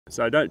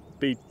So don't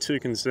be too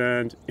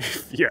concerned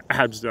if your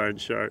abs don't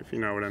show, if you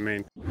know what I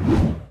mean.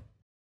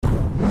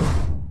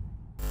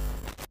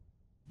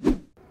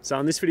 So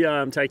in this video,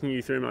 I'm taking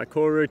you through my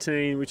core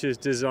routine, which is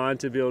designed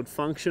to build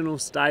functional,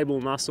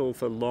 stable muscle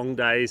for long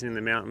days in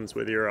the mountains.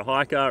 Whether you're a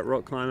hiker,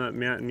 rock climber,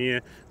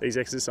 mountaineer, these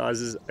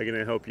exercises are going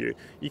to help you.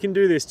 You can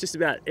do this just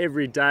about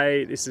every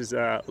day. This is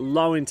a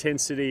low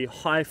intensity,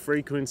 high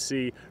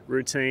frequency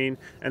routine,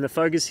 and the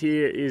focus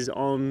here is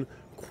on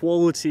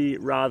quality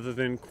rather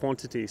than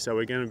quantity. So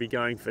we're going to be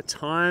going for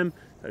time.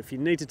 So if you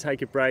need to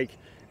take a break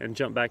and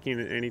jump back in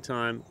at any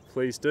time,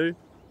 please do.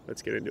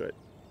 Let's get into it.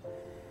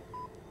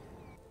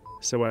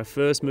 So our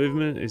first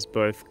movement is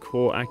both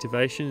core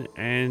activation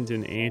and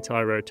an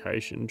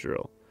anti-rotation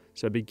drill.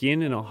 So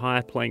begin in a high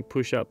plank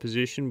push-up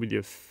position with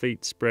your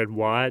feet spread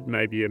wide,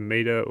 maybe 1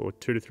 meter or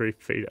 2 to 3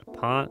 feet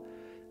apart.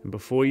 And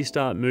before you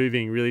start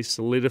moving, really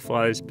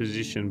solidify this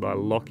position by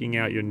locking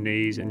out your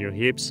knees and your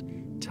hips,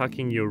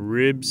 tucking your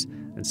ribs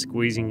and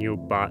squeezing your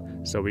butt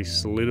so we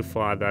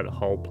solidify that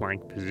whole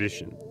plank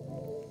position.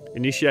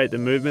 Initiate the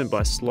movement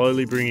by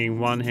slowly bringing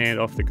one hand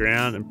off the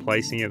ground and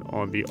placing it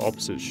on the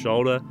opposite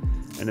shoulder,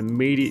 and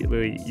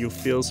immediately you'll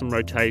feel some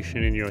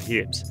rotation in your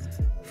hips.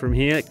 From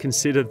here,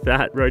 consider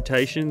that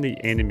rotation the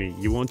enemy.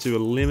 You want to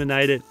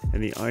eliminate it,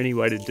 and the only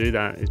way to do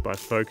that is by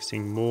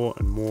focusing more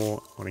and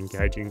more on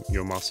engaging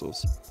your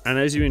muscles. And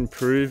as you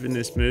improve in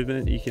this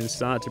movement, you can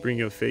start to bring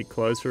your feet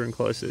closer and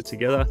closer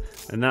together,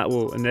 and that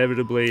will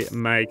inevitably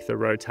make the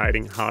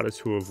rotating harder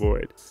to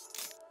avoid.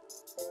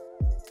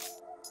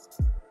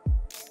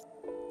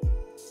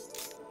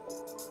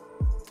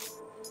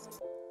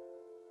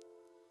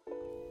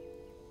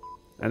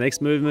 Our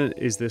next movement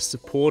is the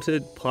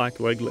supported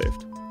pike leg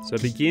lift. So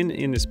begin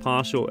in this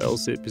partial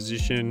L-sit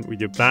position with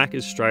your back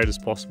as straight as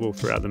possible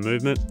throughout the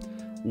movement.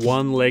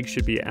 One leg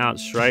should be out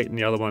straight and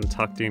the other one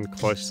tucked in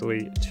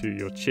closely to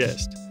your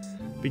chest.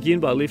 Begin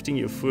by lifting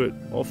your foot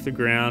off the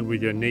ground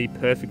with your knee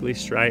perfectly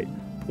straight,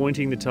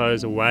 pointing the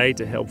toes away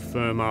to help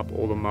firm up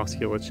all the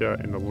musculature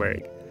in the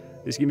leg.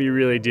 This can be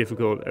really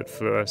difficult at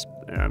first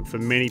for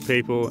many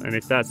people, and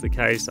if that's the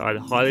case, I'd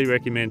highly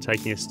recommend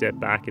taking a step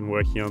back and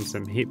working on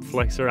some hip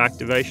flexor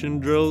activation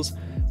drills,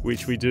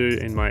 which we do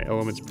in my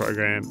Elements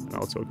program, and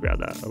I'll talk about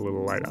that a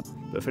little later.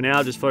 But for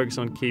now, just focus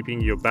on keeping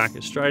your back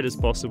as straight as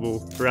possible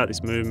throughout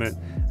this movement,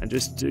 and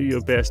just do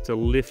your best to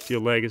lift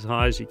your leg as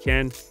high as you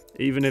can,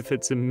 even if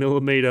it's 1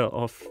 millimeter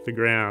off the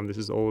ground. This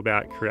is all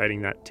about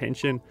creating that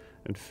tension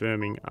and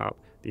firming up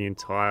the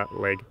entire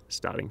leg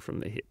starting from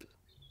the hip.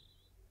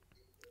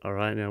 All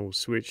right, now we'll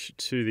switch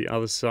to the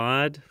other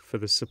side for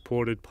the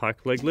supported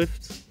pike leg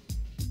lift.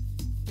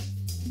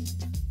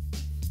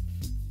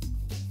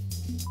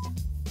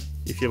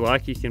 If you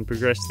like, you can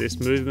progress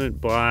this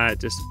movement by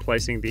just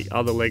placing the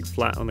other leg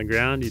flat on the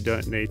ground. You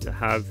don't need to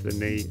have the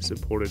knee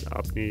supported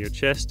up near your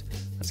chest.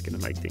 That's going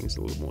to make things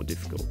a little more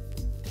difficult.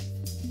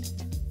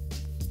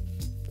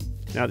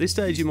 Now at this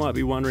stage you might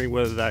be wondering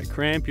whether that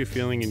cramp you're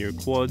feeling in your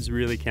quads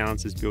really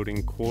counts as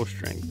building core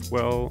strength.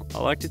 Well, I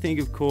like to think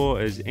of core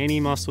as any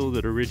muscle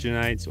that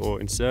originates or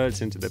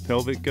inserts into the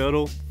pelvic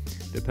girdle.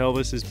 The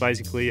pelvis is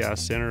basically our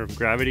center of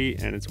gravity,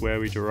 and it's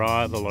where we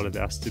derive a lot of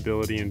our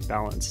stability and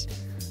balance.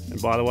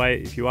 And by the way,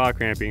 if you are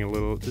cramping a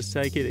little, just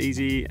take it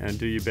easy and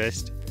do your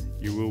best.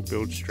 You will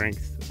build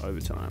strength over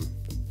time.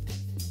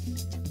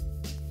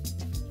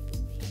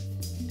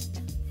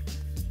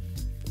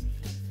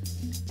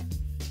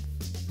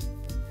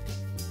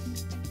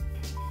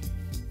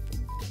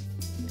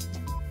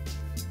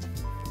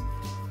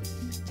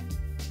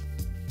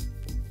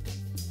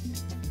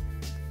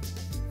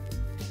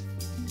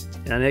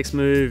 Our next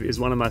move is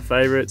one of my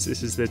favorites.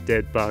 This is the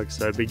dead bug.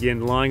 So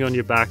begin lying on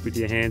your back with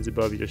your hands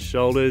above your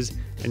shoulders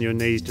and your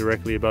knees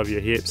directly above your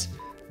hips.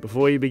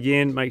 Before you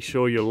begin, make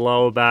sure your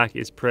lower back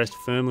is pressed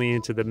firmly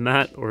into the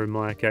mat, or in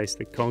my case,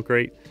 the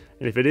concrete.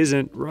 And if it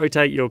isn't,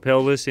 rotate your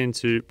pelvis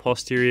into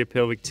posterior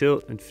pelvic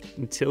tilt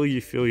until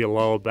you feel your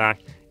lower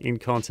back in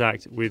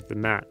contact with the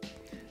mat.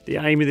 The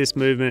aim of this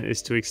movement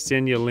is to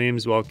extend your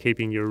limbs while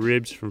keeping your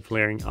ribs from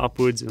flaring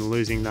upwards and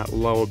losing that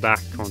lower back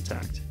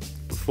contact.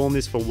 Perform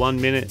this for 1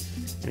 minute,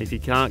 and if you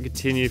can't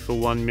continue for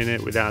 1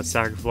 minute without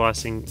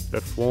sacrificing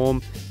the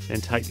form, then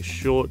take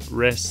short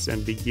rests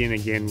and begin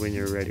again when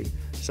you're ready.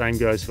 Same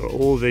goes for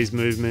all of these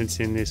movements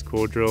in this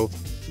core drill.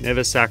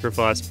 Never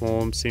sacrifice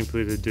form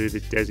simply to do the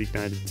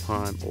designated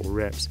time or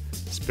reps,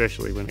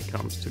 especially when it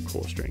comes to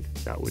core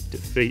strength. That would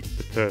defeat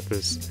the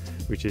purpose,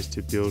 which is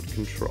to build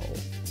control.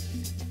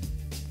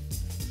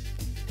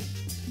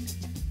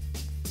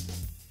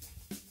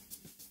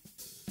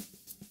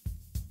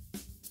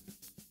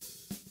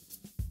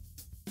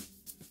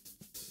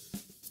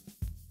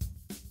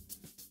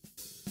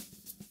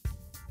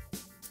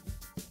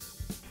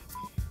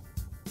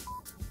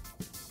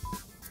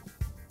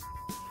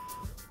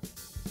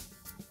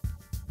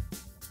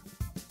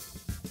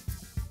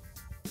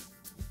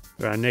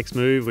 For our next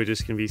move, we're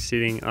just going to be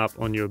sitting up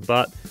on your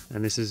butt,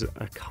 and this is a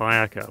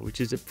kayaker, which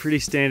is a pretty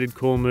standard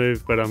core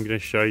move, but I'm going to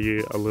show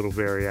you a little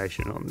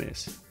variation on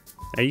this.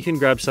 Now you can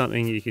grab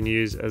something you can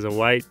use as a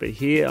weight, but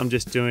here I'm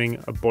just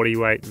doing a body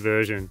weight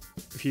version.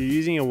 If you're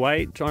using a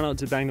weight, try not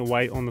to bang the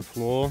weight on the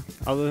floor.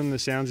 Other than the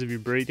sounds of your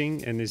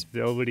breathing and this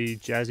velvety,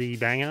 jazzy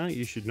banger,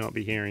 you should not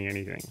be hearing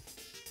anything.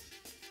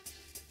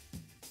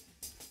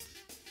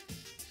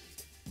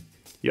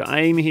 Your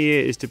aim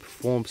here is to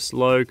perform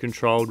slow,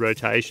 controlled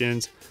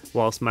rotations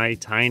whilst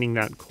maintaining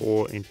that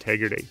core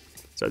integrity.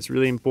 So it's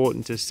really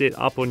important to sit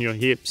up on your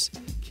hips,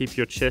 keep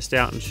your chest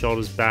out and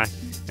shoulders back,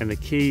 and the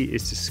key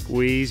is to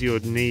squeeze your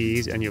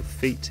knees and your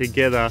feet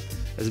together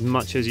as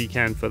much as you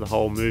can for the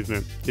whole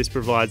movement. This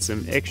provides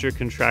some extra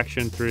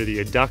contraction through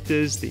the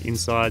adductors, the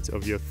insides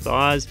of your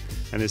thighs,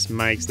 and this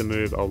makes the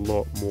move a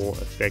lot more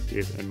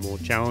effective and more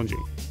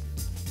challenging.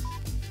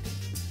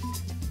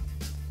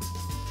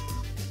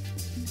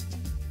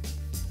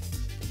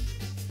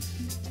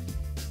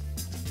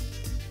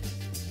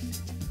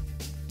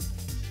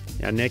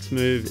 Our next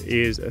move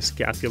is a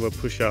scapular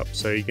push-up.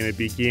 So you're going to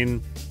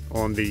begin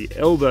on the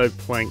elbow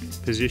plank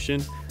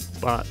position,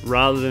 but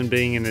rather than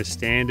being in a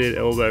standard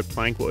elbow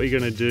plank, what you're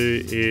going to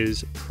do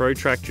is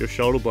protract your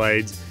shoulder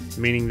blades,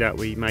 meaning that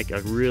we make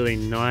a really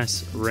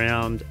nice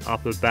round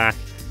upper back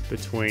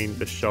between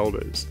the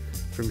shoulders.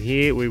 From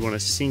here, we want to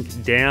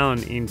sink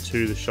down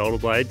into the shoulder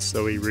blades,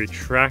 so we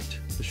retract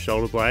the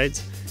shoulder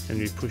blades and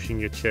be pushing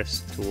your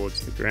chest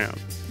towards the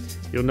ground.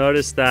 You'll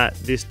notice that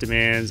this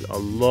demands a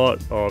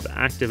lot of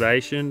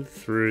activation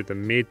through the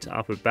mid to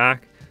upper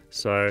back.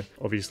 So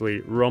obviously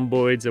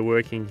rhomboids are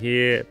working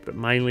here, but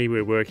mainly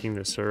we're working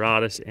the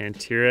serratus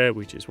anterior,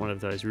 which is one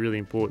of those really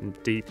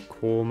important deep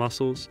core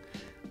muscles.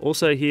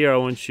 Also here, I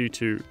want you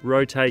to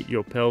rotate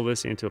your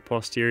pelvis into a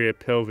posterior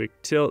pelvic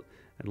tilt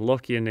and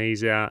lock your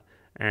knees out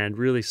and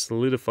really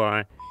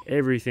solidify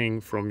everything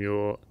from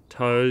your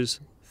toes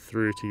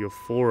through to your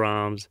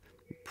forearms.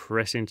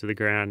 Press into the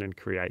ground and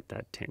create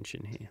that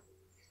tension here.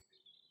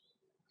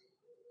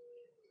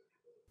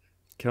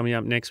 Coming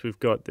up next, we've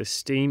got the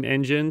steam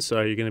engine.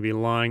 So you're going to be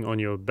lying on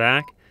your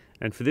back.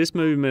 And for this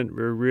movement,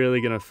 we're really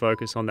going to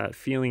focus on that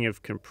feeling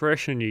of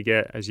compression you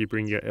get as you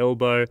bring your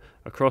elbow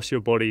across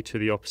your body to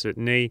the opposite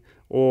knee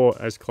or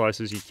as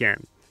close as you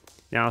can.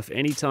 Now, if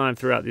any time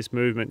throughout this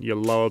movement your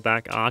lower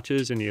back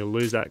arches and you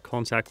lose that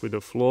contact with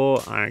the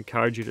floor, I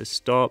encourage you to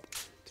stop,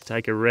 to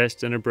take a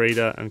rest and a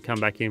breather and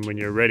come back in when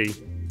you're ready.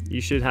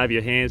 You should have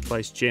your hands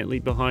placed gently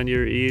behind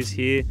your ears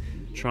here,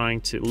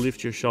 trying to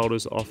lift your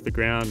shoulders off the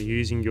ground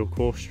using your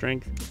core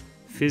strength.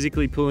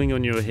 Physically pulling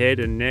on your head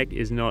and neck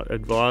is not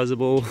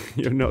advisable.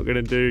 You're not going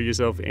to do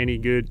yourself any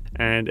good,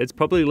 and it's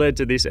probably led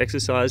to this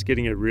exercise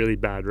getting a really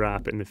bad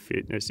rap in the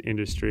fitness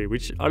industry,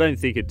 which I don't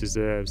think it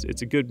deserves.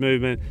 It's a good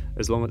movement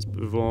as long as it's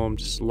performed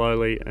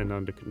slowly and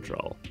under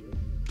control.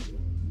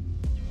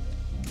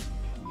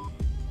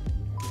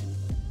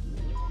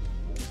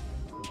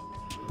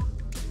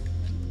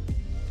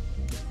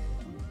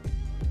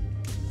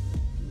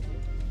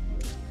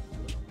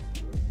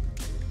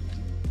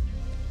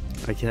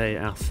 Okay,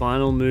 our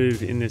final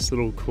move in this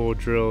little core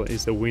drill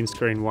is the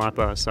windscreen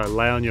wiper. So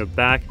lay on your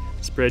back,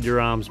 spread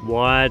your arms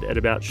wide at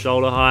about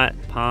shoulder height,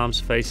 palms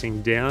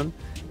facing down,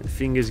 and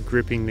fingers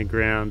gripping the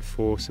ground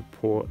for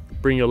support.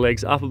 Bring your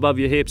legs up above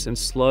your hips and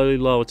slowly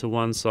lower to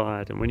one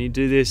side. And when you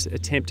do this,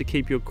 attempt to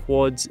keep your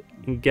quads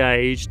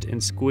engaged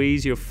and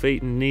squeeze your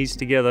feet and knees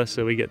together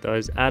so we get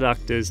those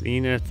adductors, the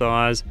inner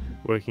thighs,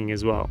 working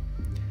as well.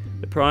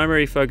 The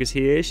primary focus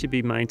here should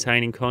be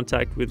maintaining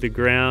contact with the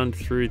ground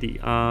through the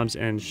arms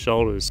and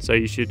shoulders. So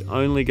you should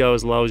only go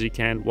as low as you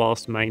can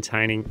whilst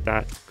maintaining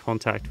that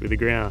contact with the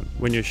ground.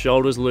 When your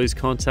shoulders lose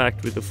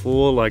contact with the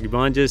floor like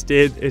mine just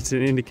did, it's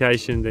an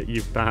indication that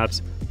you've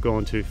perhaps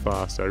gone too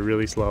far. So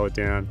really slow it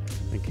down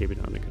and keep it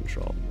under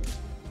control.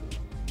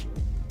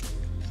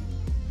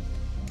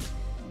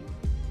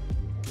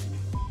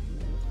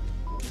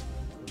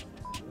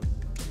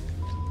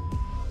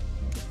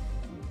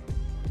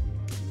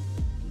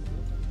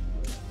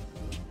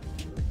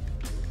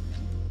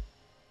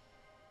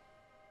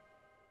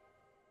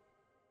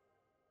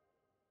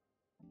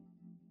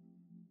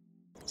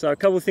 So a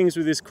couple of things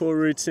with this core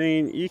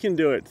routine, you can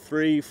do it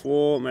 3,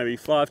 4, maybe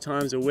 5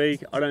 times a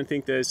week. I don't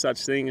think there's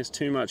such thing as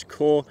too much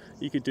core.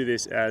 You could do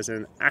this as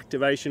an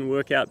activation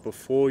workout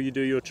before you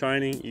do your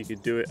training. You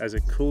could do it as a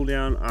cool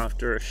down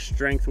after a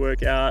strength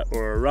workout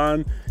or a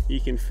run.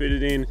 You can fit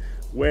it in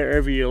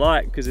wherever you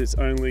like because it's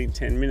only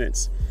 10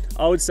 minutes.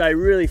 I would say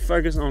really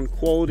focus on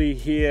quality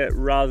here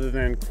rather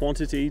than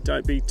quantity.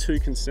 Don't be too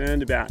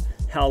concerned about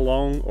how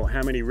long or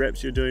how many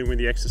reps you're doing with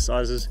the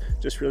exercises.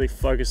 Just really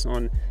focus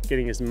on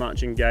getting as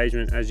much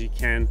engagement as you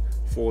can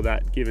for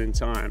that given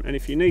time. And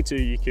if you need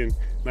to, you can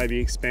maybe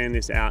expand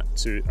this out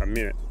to a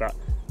minute, but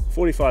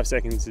 45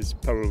 seconds is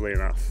probably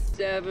enough.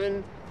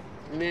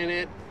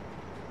 7-minute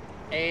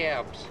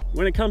abs.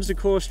 When it comes to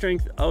core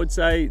strength, I would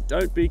say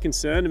don't be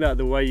concerned about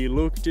the way you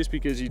look. Just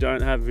because you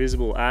don't have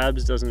visible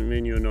abs doesn't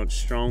mean you're not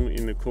strong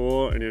in the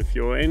core. And if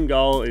your end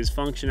goal is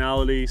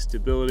functionality,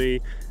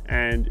 stability,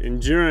 and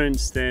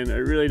endurance, then it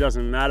really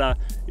doesn't matter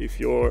if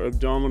your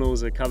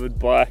abdominals are covered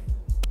by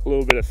a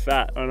little bit of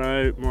fat. I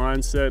know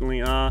mine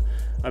certainly are.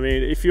 I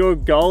mean, if your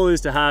goal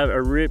is to have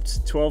a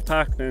ripped 12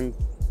 pack, then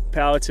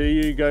power to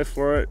you, go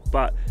for it.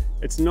 But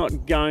it's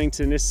not going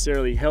to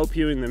necessarily help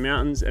you in the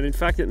mountains, and in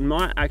fact it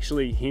might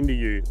actually hinder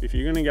you. If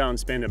you're going to go and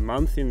spend a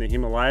month in the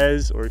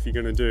Himalayas, or if you're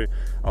going to do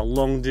a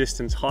long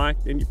distance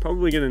hike, then you're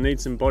probably going to need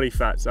some body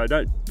fat. So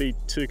don't be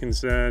too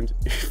concerned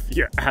if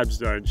your abs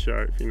don't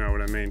show, if you know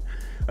what I mean.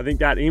 I think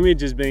that image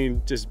has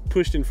been just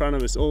pushed in front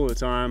of us all the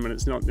time, and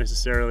it's not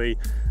necessarily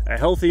a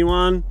healthy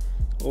one,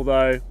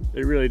 although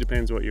it really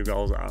depends what your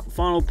goals are.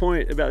 Final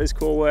point about this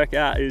core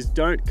workout is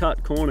don't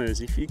cut corners.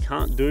 If you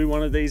can't do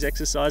one of these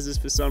exercises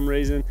for some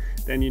reason,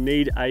 then you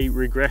need a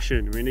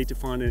regression. We need to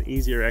find an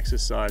easier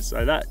exercise.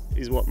 So that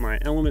is what my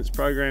Elements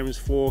program is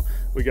for.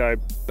 We go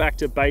back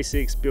to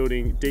basics,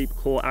 building deep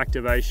core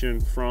activation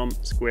from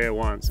square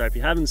one. So if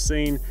you haven't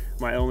seen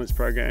my Elements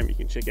program, you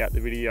can check out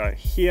the video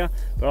here.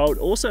 But I would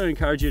also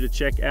encourage you to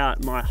check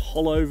out my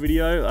hollow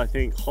video. I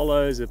think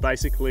hollows are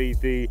basically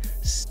the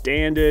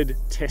standard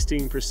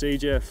testing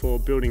procedure for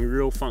building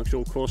real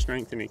functional core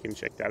strength, and you can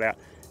check that out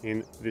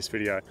in this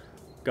video.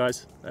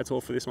 Guys, that's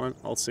all for this one.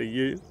 I'll see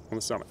you on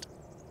the summit.